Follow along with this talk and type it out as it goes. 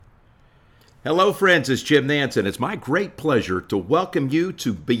Hello, friends. It's Jim Nanson. It's my great pleasure to welcome you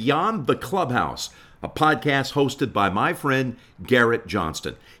to Beyond the Clubhouse, a podcast hosted by my friend Garrett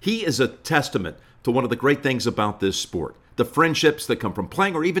Johnston. He is a testament to one of the great things about this sport, the friendships that come from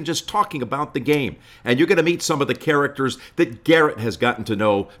playing or even just talking about the game. And you're going to meet some of the characters that Garrett has gotten to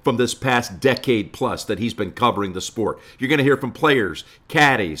know from this past decade plus that he's been covering the sport. You're going to hear from players,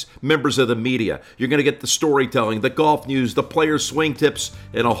 caddies, members of the media. You're going to get the storytelling, the golf news, the players' swing tips,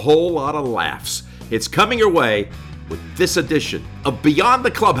 and a whole lot of laughs. It's coming your way with this edition of Beyond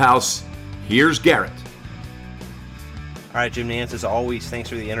the Clubhouse. Here's Garrett. All right, Jim Nance, as always, thanks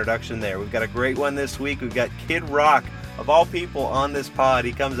for the introduction there. We've got a great one this week. We've got Kid Rock, of all people, on this pod.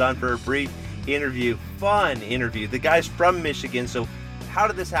 He comes on for a brief interview, fun interview. The guy's from Michigan, so how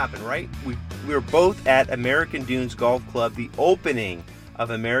did this happen, right? We were both at American Dunes Golf Club, the opening of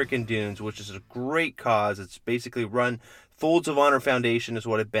American Dunes, which is a great cause. It's basically run, Folds of Honor Foundation is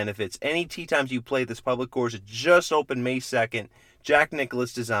what it benefits. Any tee times you play at this public course, it just opened May 2nd, Jack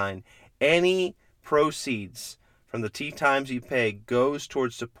Nicklaus design. Any proceeds from the tee times you pay goes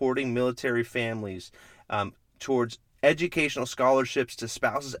towards supporting military families, towards educational scholarships to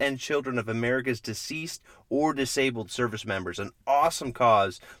spouses and children of America's deceased or disabled service members. An awesome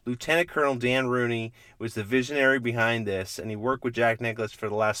cause. Lieutenant Colonel Dan Rooney was the visionary behind this, and he worked with Jack Nicklaus for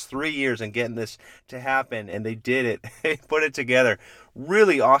the last 3 years in getting this to happen, and they did it. They put it together.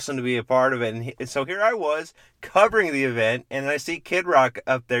 Really awesome to be a part of it. And so here I was covering the event, and I see Kid Rock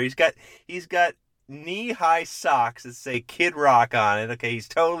up there. He's got knee-high socks that say Kid Rock on it. Okay, he's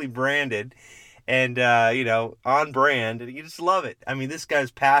totally branded and, on brand. And you just love it. I mean, this guy's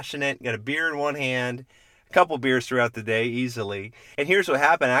passionate, got a beer in one hand, a couple beers throughout the day easily. And here's what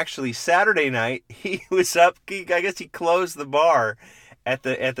happened. Actually, Saturday night, he was up. I guess he closed the bar at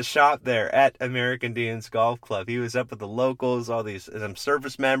the shop there at American Dunes Golf Club. He was up with the locals, all these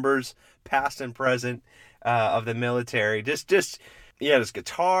service members, past and present, of the military. He had his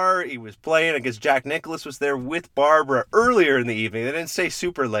guitar, he was playing. I guess Jack Nicklaus was there with Barbara earlier in the evening. They didn't stay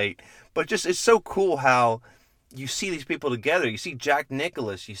super late, but just it's so cool how you see these people together. You see Jack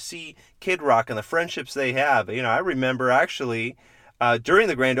Nicklaus, you see Kid Rock and the friendships they have. I remember actually during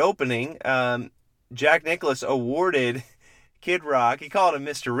the grand opening, Jack Nicklaus awarded Kid Rock, he called him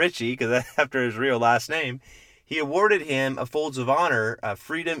Mr. Richie because after his real last name, he awarded him a Folds of Honor,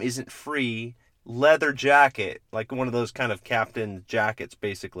 Freedom Isn't Free leather jacket, like one of those kind of captain jackets,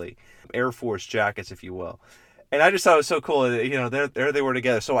 basically Air Force jackets, if you will. And I just thought it was so cool that, there they were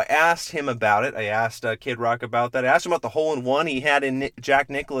together. So I asked him about it. I asked Kid Rock about that. I asked him about the hole-in-one he had in Jack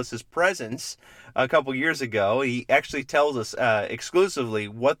Nicklaus's presence a couple years ago. He actually tells us exclusively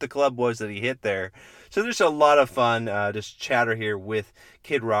what the club was that he hit there. So there's a lot of fun just chatter here with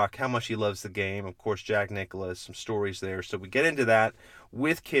Kid Rock, how much he loves the game. Of course, Jack Nicklaus, some stories there. So we get into that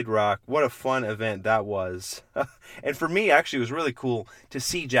with Kid Rock. What a fun event that was. And for me, actually, it was really cool to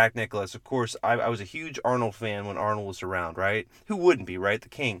see Jack Nicklaus. Of course, I was a huge Arnold fan when Arnold was around, right? Who wouldn't be, right? The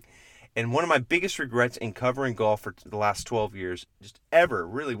king. And one of my biggest regrets in covering golf for the last 12 years, just ever,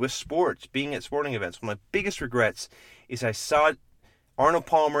 really, with sports, being at sporting events, one of my biggest regrets is I saw Arnold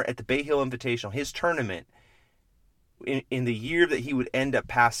Palmer at the Bay Hill Invitational, his tournament, in the year that he would end up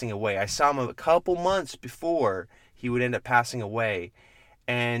passing away. I saw him a couple months before he would end up passing away.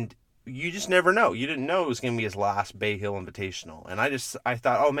 And you just never know. You didn't know it was going to be his last Bay Hill Invitational. And I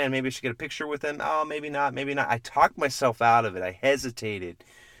thought, oh man, maybe I should get a picture with him. Oh, maybe not. I talked myself out of it. I hesitated.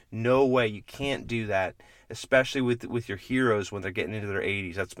 No way, you can't do that, especially with your heroes when they're getting into their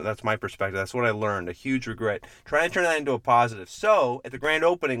 80s. That's my perspective. That's what I learned. A huge regret. Try and turn that into a positive. So at the grand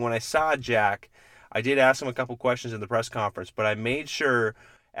opening, when I saw Jack, I did ask him a couple questions in the press conference, but I made sure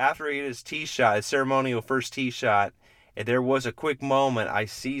after he hit his tee shot, his ceremonial first tee shot, and there was a quick moment. I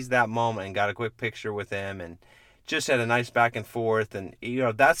seized that moment and got a quick picture with him, and just had a nice back and forth. And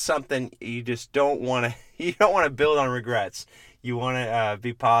that's something you just don't want to. You don't want to build on regrets. You want to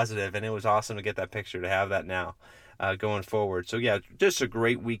be positive, and it was awesome to get that picture, to have that now going forward. So yeah, just a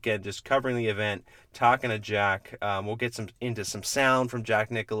great weekend, just covering the event, talking to Jack. We'll get into some sound from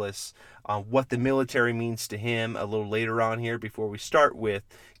Jack Nicklaus, what the military means to him a little later on here before we start with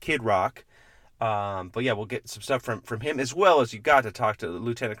Kid Rock. But yeah, we'll get some stuff from him, as well as you got to talk to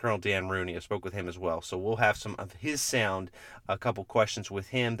Lieutenant Colonel Dan Rooney. I spoke with him as well. So we'll have some of his sound, a couple questions with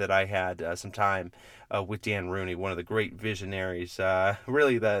him that I had some time with Dan Rooney, one of the great visionaries,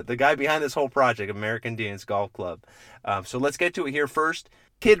 really the guy behind this whole project, American Dunes Golf Club. So let's get to it here first.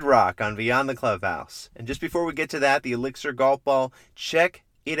 Kid Rock on Beyond the Clubhouse. And just before we get to that, the Elixir Golf Ball, check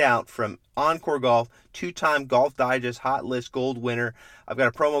it out from Encore Golf, two-time Golf Digest Hot List Gold winner. I've got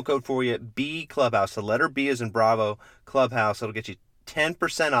a promo code for you, B Clubhouse. The letter B is in Bravo Clubhouse. It'll get you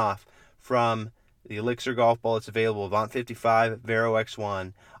 10% off from the Elixir golf ball. It's available Avant 55, Vero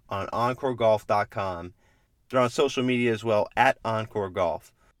X1 on EncoreGolf.com. They're on social media as well, at Encore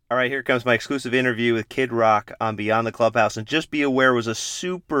Golf. All right, here comes my exclusive interview with Kid Rock on Beyond the Clubhouse. And just be aware, it was a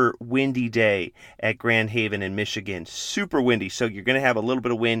super windy day at Grand Haven in Michigan. Super windy, so you're going to have a little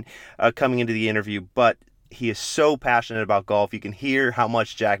bit of wind coming into the interview, but he is so passionate about golf. You can hear how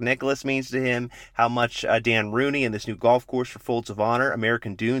much Jack Nicklaus means to him, how much Dan Rooney and this new golf course for Folds of Honor,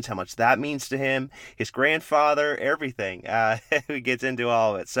 American Dunes, how much that means to him, his grandfather, everything. He gets into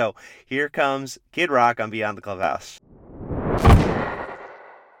all of it. So here comes Kid Rock on Beyond the Clubhouse.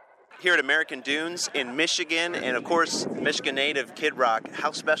 Here at American Dunes in Michigan, and of course, Michigan native Kid Rock.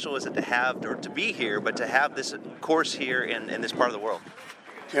 How special is it to have, or to be here, but to have this course here in this part of the world?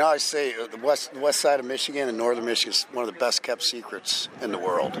 You know, I say the west side of Michigan and northern Michigan is one of the best kept secrets in the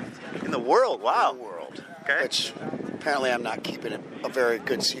world. In the world? Wow. In the world. Okay. Which apparently I'm not keeping it a very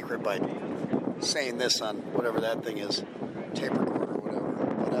good secret by saying this on whatever that thing is, tape recorder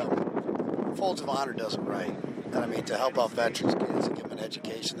or whatever. But Folds of Honor does it right. And I mean, to help out veterans kids and give them an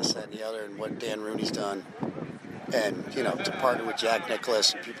education, this, that, and the other, and what Dan Rooney's done. And, you know, to partner with Jack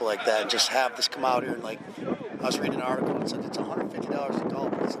Nicklaus and people like that and just have this come out here and, like, I was reading an article and it said it's $150 a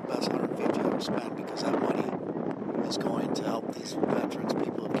golf, but it's the best $150 ever spent because that money is going to help these veterans,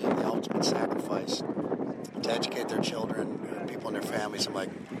 people who gave the ultimate sacrifice to educate their children or people in their families. I'm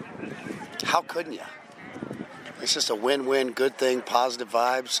like, how couldn't you? It's just a win-win, good thing, positive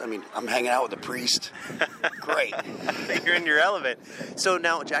vibes. I mean, I'm hanging out with a priest. Great. You're in your element. So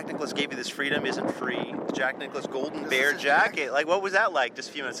now Jack Nicklaus gave you this freedom isn't free. Jack Nicklaus Golden Bear jacket. Like, what was that like just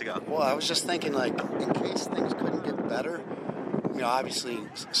a few minutes ago? Well, I was just thinking, like, in case things couldn't get better, you know, obviously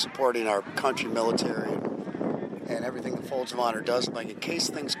supporting our country military and everything that Folds of Honor does, like, in case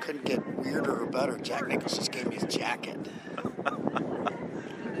things couldn't get weirder or better, Jack Nicklaus just gave me his jacket.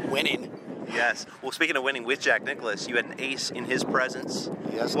 Winning. Yes. Well, speaking of winning with Jack Nicklaus, you had an ace in his presence.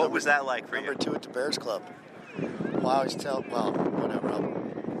 Yes. What was that like for you? Number 2 at the Bears Club. Well, I always tell, whatever.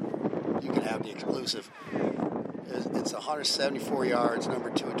 You can have the exclusive. It's 174 yards, number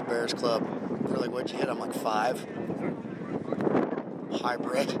 2 at the Bears Club. They're like, what'd you hit? I'm like, 5.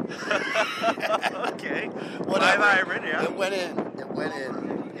 Hybrid. Okay. Whatever. 5 hybrid, yeah. It went in.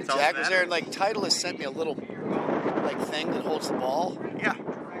 And Jack was there, and, like, Titleist sent me a little, like, thing that holds the ball. Yeah.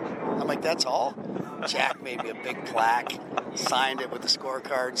 I'm like, that's all? Jack made me a big plaque, signed it with the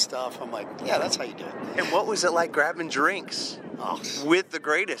scorecard and stuff. I'm like, yeah, that's how you do it. And what was it like grabbing drinks with the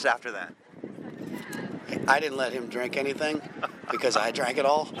greatest after that? I didn't let him drink anything because I drank it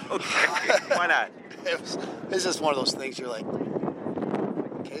all. Okay, why not? It's just one of those things you're like,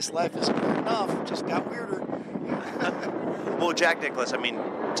 in case life isn't weird enough, it just got weirder. Well, Jack Nicklaus, I mean,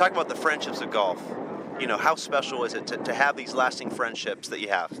 talk about the friendships of golf. You know, how special is it to have these lasting friendships that you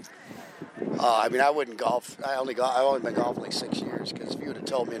have? I mean, I wouldn't golf. I've only been golfing like 6 years, because if you would have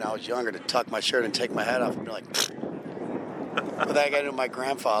told me when I was younger to tuck my shirt and take my hat off, I'd be like, but then I got into my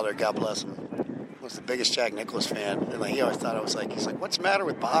grandfather, God bless him, was the biggest Jack Nicklaus fan. And like, he always thought I was like, he's like, what's the matter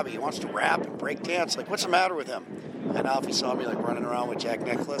with Bobby? He wants to rap and break dance. Like, what's the matter with him? And now if he saw me like running around with Jack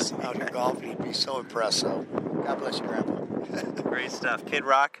Nicklaus out here golfing, he'd be so impressed. So God bless you, Grandpa. Great stuff. Kid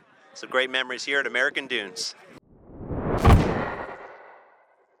Rock, some great memories here at American Dunes.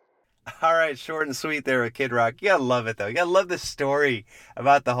 All right, short and sweet there with Kid Rock. You gotta love it, though. You gotta love the story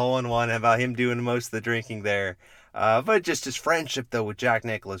about the hole-in-one and about him doing most of the drinking there. But just his friendship, though, with Jack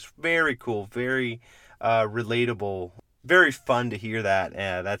Nicklaus. Very cool, very relatable. Very fun to hear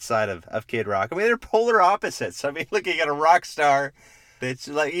that side of Kid Rock. I mean, they're polar opposites. I mean, looking at a rock star that's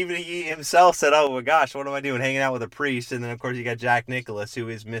like, even he himself said, oh my gosh, what am I doing hanging out with a priest? And then, of course, you got Jack Nicklaus, who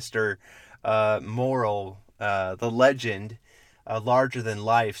is Mr. Moral, the legend. Larger than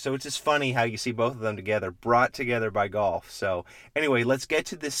life. So it's just funny how you see both of them together, brought together by golf. So anyway, let's get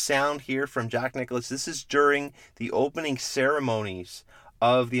to this sound here from Jack Nicklaus. This is during the opening ceremonies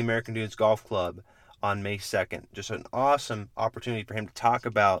of the American Dunes Golf Club on May 2nd. Just an awesome opportunity for him to talk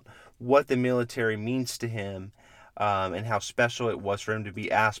about what the military means to him, and how special it was for him to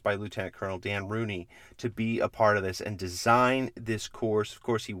be asked by Lieutenant Colonel Dan Rooney to be a part of this and design this course. Of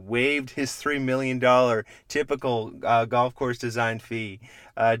course, he waived his $3 million typical golf course design fee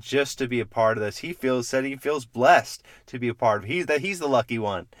just to be a part of this. He feels blessed to be a part of it. He's the lucky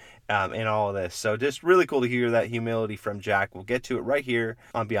one in all of this. So just really cool to hear that humility from Jack. We'll get to it right here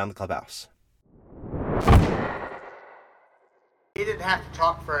on Beyond the Clubhouse. He didn't have to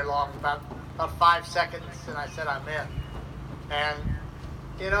talk very long, about 5 seconds, and I said, I'm in. And,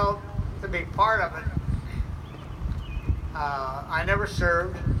 you know, to be part of it, I never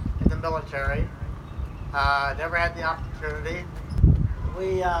served in the military, never had the opportunity.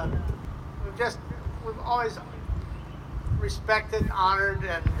 We we've always respected, honored,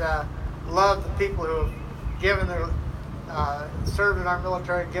 and loved the people who have given their, served in our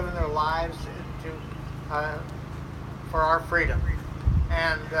military, given their lives for our freedom.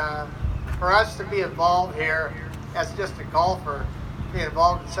 And for us to be involved here as just a golfer, being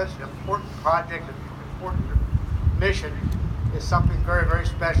involved in such an important project, an important mission, is something very, very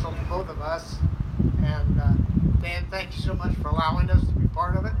special to both of us. And Dan, thank you so much for allowing us to be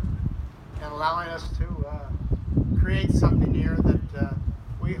part of it and allowing us to create something here that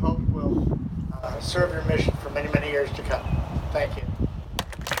we hope will serve your mission for many, many years to come. Thank you.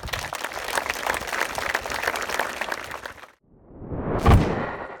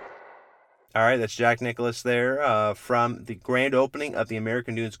 All right, that's Jack Nicklaus there from the grand opening of the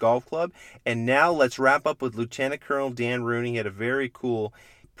American Dunes Golf Club. And now let's wrap up with Lieutenant Colonel Dan Rooney. He had a very cool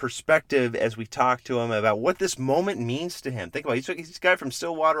perspective as we talked to him about what this moment means to him. Think about it. He's a guy from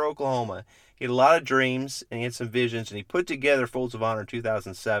Stillwater, Oklahoma. He had a lot of dreams and he had some visions, and he put together Folds of Honor in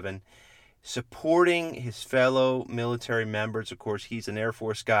 2007, supporting his fellow military members. Of course, he's an Air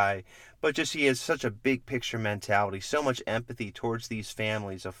Force guy, but just he has such a big picture mentality, so much empathy towards these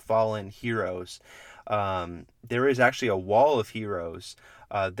families of fallen heroes. There is actually a wall of heroes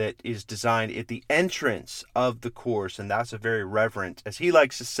that is designed at the entrance of the course, and that's a very reverent, as he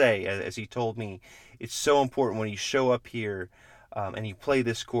likes to say, as he told me, it's so important when you show up here and you play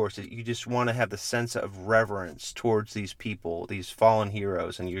this course that you just want to have the sense of reverence towards these people, these fallen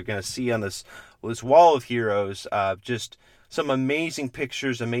heroes. And you're going to see on this wall of heroes just some amazing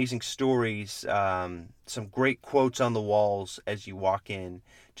pictures, amazing stories, some great quotes on the walls as you walk in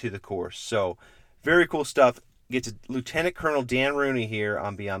to the course. So very cool stuff. Get to Lieutenant Colonel Dan Rooney here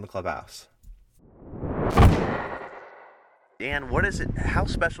on Beyond the Clubhouse. Dan, what is it? How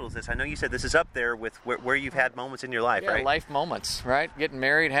special is this? I know you said this is up there with where you've had moments in your life, right? Life moments, right? Getting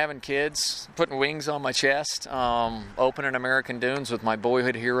married, having kids, putting wings on my chest, opening American Dunes with my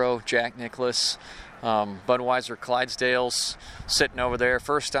boyhood hero, Jack Nicklaus, Budweiser Clydesdales, sitting over there.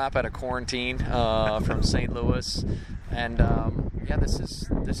 First stop out of quarantine from St. Louis. And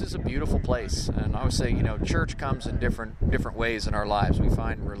this is a beautiful place. And I always say, church comes in different ways in our lives. We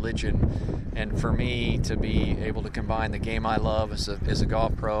find religion, and for me to be able to combine the game I love as a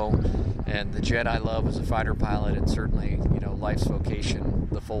golf pro and the jet I love as a fighter pilot, and certainly life's vocation,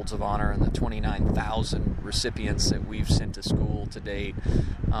 the Folds of Honor, and the 29,000 recipients that we've sent to school to date,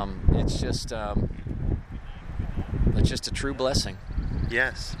 it's just a true blessing.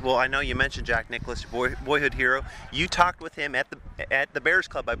 Yes. Well, I know you mentioned Jack Nicklaus, boyhood hero. You talked with him at the Bears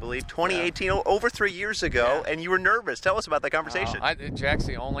Club, I believe, 2018, over 3 years ago, and you were nervous. Tell us about that conversation. Jack's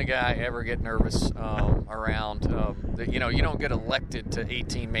the only guy I ever get nervous around. You don't get elected to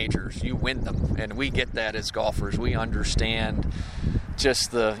 18 majors. You win them, and we get that as golfers. We understand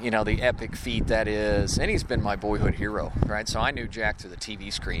just the epic feat that is, and he's been my boyhood hero, right? So I knew Jack through the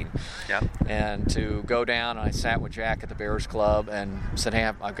TV screen. Yeah. And to go down, I sat with Jack at the Bears Club and said,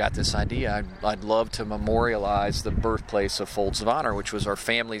 hey, I've got this idea. I'd love to memorialize the birthplace of Folds of Honor, which was our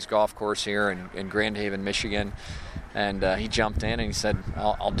family's golf course here in Grand Haven, Michigan. And he jumped in and he said,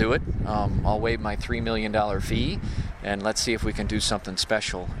 I'll do it. I'll waive my $3 million fee, and let's see if we can do something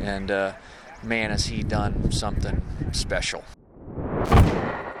special. And man, has he done something special.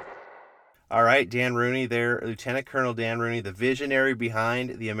 All right, Dan Rooney there, Lieutenant Colonel Dan Rooney, the visionary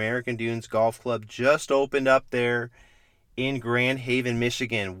behind the American Dunes Golf Club, just opened up there in Grand Haven,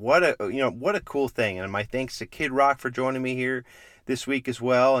 Michigan. What a cool thing. And my thanks to Kid Rock for joining me here this week as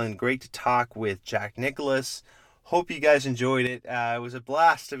well, and great to talk with Jack Nicklaus. Hope you guys enjoyed it. It was a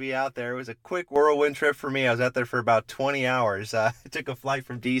blast to be out there. It was a quick whirlwind trip for me. I was out there for about 20 hours. I took a flight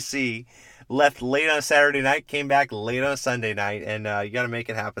from D.C., left late on a Saturday night, came back late on a Sunday night, and you got to make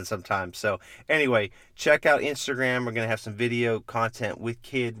it happen sometime. So anyway, check out Instagram. We're going to have some video content with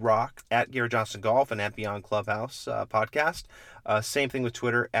Kid Rock at Garrett Johnston Golf and at Beyond Clubhouse podcast. Same thing with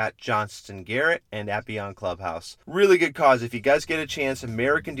Twitter at Johnston Garrett and at Beyond Clubhouse. Really good cause. If you guys get a chance,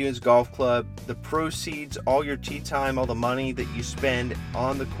 American Dunes Golf Club, the proceeds, all your tee time, all the money that you spend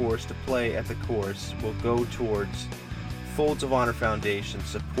on the course to play at the course will go towards Folds of Honor Foundation,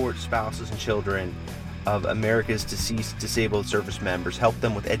 support spouses and children of America's deceased disabled service members, help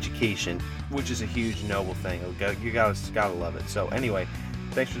them with education, which is a huge noble thing. You gotta love it. So anyway,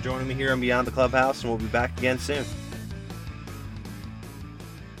 thanks for joining me here on Beyond the Clubhouse, and we'll be back again soon.